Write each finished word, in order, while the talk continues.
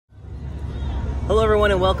Hello everyone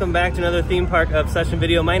and welcome back to another theme park obsession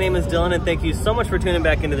video. My name is Dylan and thank you so much for tuning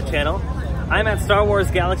back into the channel. I'm at Star Wars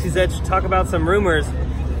Galaxy's Edge to talk about some rumors.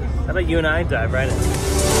 How about you and I dive right in?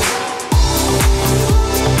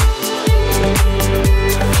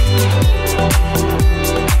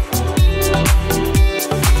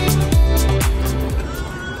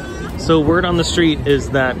 So word on the street is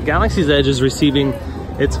that Galaxy's Edge is receiving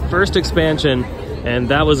its first expansion, and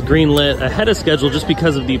that was greenlit ahead of schedule just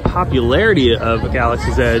because of the popularity of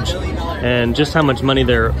Galaxy's Edge and just how much money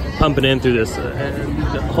they're pumping in through this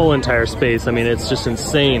whole entire space. I mean, it's just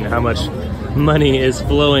insane how much money is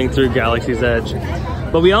flowing through Galaxy's Edge.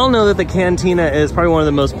 But we all know that the Cantina is probably one of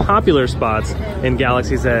the most popular spots in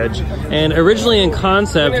Galaxy's Edge. And originally in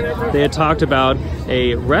concept, they had talked about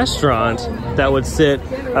a restaurant that would sit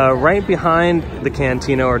right behind the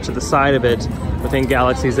Cantina or to the side of it within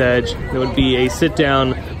Galaxy's Edge. It would be a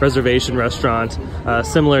sit-down reservation restaurant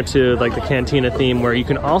similar to like the Cantina theme, where you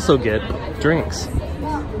can also get drinks.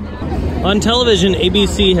 On television,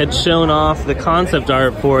 ABC had shown off the concept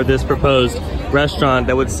art for this proposed restaurant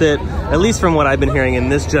that would sit, at least from what I've been hearing, in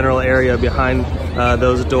this general area behind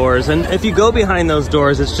those doors. And if you go behind those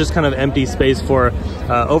doors, it's just kind of empty space for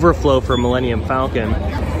overflow for Millennium Falcon.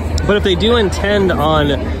 But if they do intend on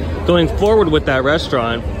going forward with that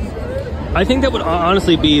restaurant, I think that would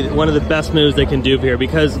honestly be one of the best moves they can do here,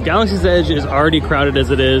 because Galaxy's Edge is already crowded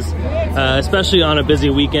as it is, especially on a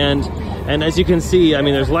busy weekend. And as you can see, I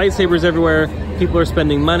mean, there's lightsabers everywhere. People are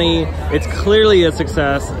spending money. It's clearly a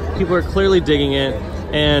success. People are clearly digging it.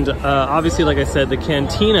 And obviously, like I said, the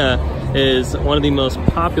Cantina is one of the most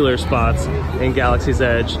popular spots in Galaxy's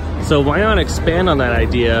Edge. So why not expand on that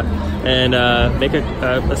idea and make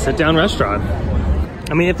a sit-down restaurant?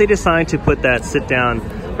 I mean, if they decide to put that sit-down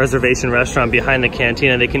reservation restaurant behind the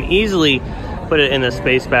Cantina, they can easily put it in the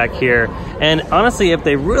space back here. And honestly, if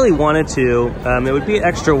they really wanted to, it would be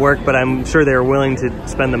extra work, but I'm sure they're willing to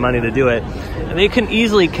spend the money to do it. And they can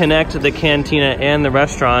easily connect the Cantina and the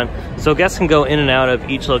restaurant, so guests can go in and out of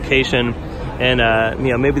each location. And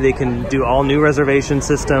you know, maybe they can do all new reservation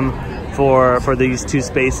system for these two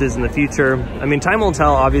spaces in the future. I mean, time will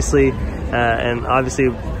tell, obviously, and obviously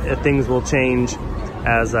things will change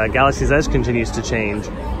as Galaxy's Edge continues to change.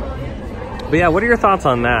 But yeah, what are your thoughts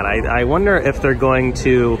on that? I wonder if they're going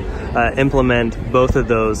to implement both of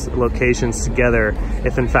those locations together,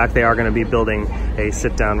 if in fact they are going to be building a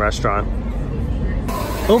sit-down restaurant.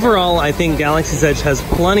 Overall, I think Galaxy's Edge has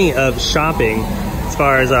plenty of shopping as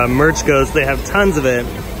far as merch goes. They have tons of it,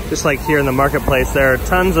 just like here in the marketplace. There are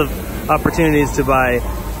tons of opportunities to buy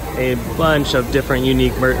a bunch of different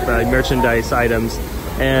unique merchandise items.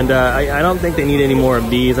 And I don't think they need any more of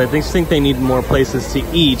these. I just think they need more places to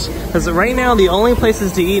eat. Because right now, the only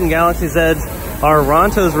places to eat in Galaxy's Edge are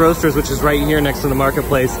Ronto's Roasters, which is right here next to the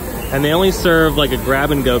marketplace. And they only serve like a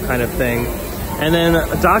grab-and-go kind of thing. And then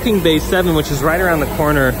Docking Bay 7, which is right around the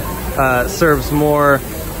corner, serves more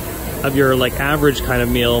of your like average kind of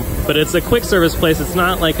meal. But it's a quick service place. It's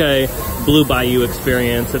not like a Blue Bayou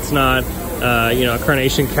experience. It's not you know, a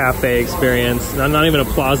Carnation Cafe experience. Not even a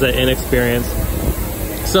Plaza Inn experience.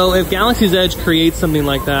 So if Galaxy's Edge creates something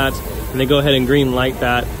like that, and they go ahead and green light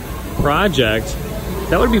that project,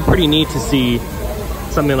 that would be pretty neat to see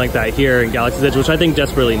something like that here in Galaxy's Edge, which I think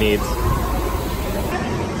desperately needs.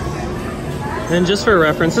 And just for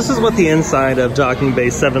reference, this is what the inside of Docking Bay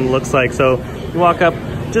 7 looks like. So you walk up,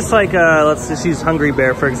 just like, let's just use Hungry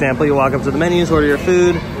Bear, for example. You walk up to the menus, order your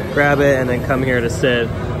food, grab it, and then come here to sit.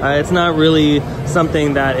 It's not really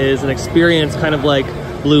something that is an experience kind of like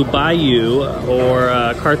Blue Bayou or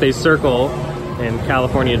Carthay Circle in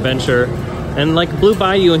California Adventure. And like Blue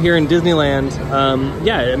Bayou here in Disneyland,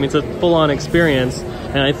 yeah, I mean, it's a full-on experience.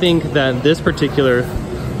 And I think that this particular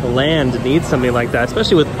land needs something like that,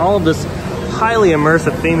 especially with all of this highly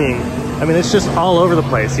immersive theming. I mean, it's just all over the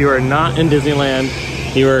place. You are not in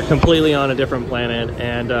Disneyland. You are completely on a different planet.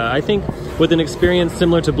 And I think with an experience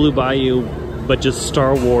similar to Blue Bayou, but just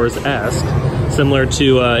Star Wars-esque, similar to,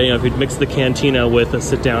 you know, if you'd mix the Cantina with a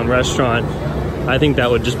sit-down restaurant, I think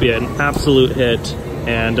that would just be an absolute hit.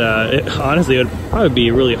 And honestly, it would probably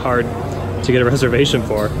be really hard to get a reservation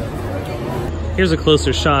for. Here's a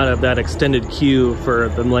closer shot of that extended queue for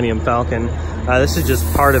the Millennium Falcon. This is just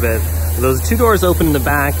part of it. Those two doors open in the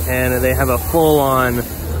back, and they have a full-on,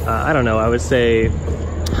 I don't know, I would say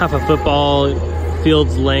half a football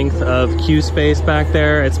field's length of queue space back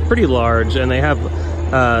there. It's pretty large, and they have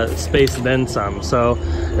space then some. So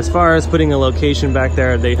as far as putting a location back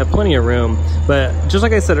there, they have plenty of room. But just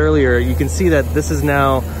like I said earlier, you can see that this is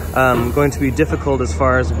now going to be difficult as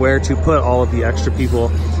far as where to put all of the extra people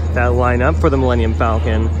that line up for the Millennium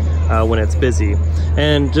Falcon. when it's busy.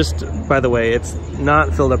 And just by the way, it's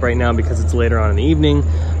not filled up right now because it's later on in the evening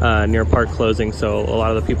near park closing, so a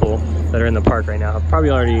lot of the people that are in the park right now have probably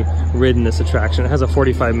already ridden this attraction. It has a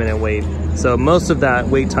 45-minute wait, so most of that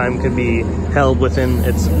wait time could be held within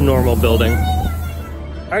its normal building.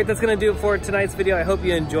 All right, that's gonna do it for tonight's video. I hope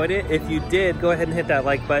you enjoyed it. If you did, go ahead and hit that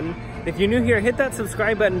like button. If you're new here, hit that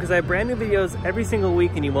subscribe button because I have brand new videos every single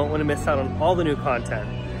week and you won't want to miss out on all the new content.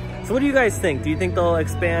 So what do you guys think? Do you think they'll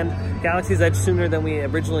expand Galaxy's Edge sooner than we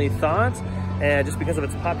originally thought, just because of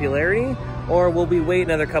its popularity, or will we wait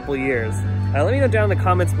another couple years? Let me know down in the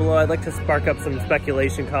comments below. I'd like to spark up some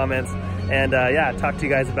speculation comments and yeah, talk to you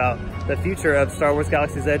guys about the future of Star Wars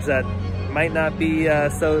Galaxy's Edge that might not be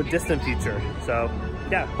so distant future. So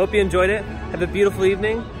yeah, hope you enjoyed it. Have a beautiful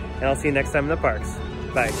evening, and I'll see you next time in the parks.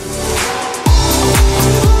 Bye.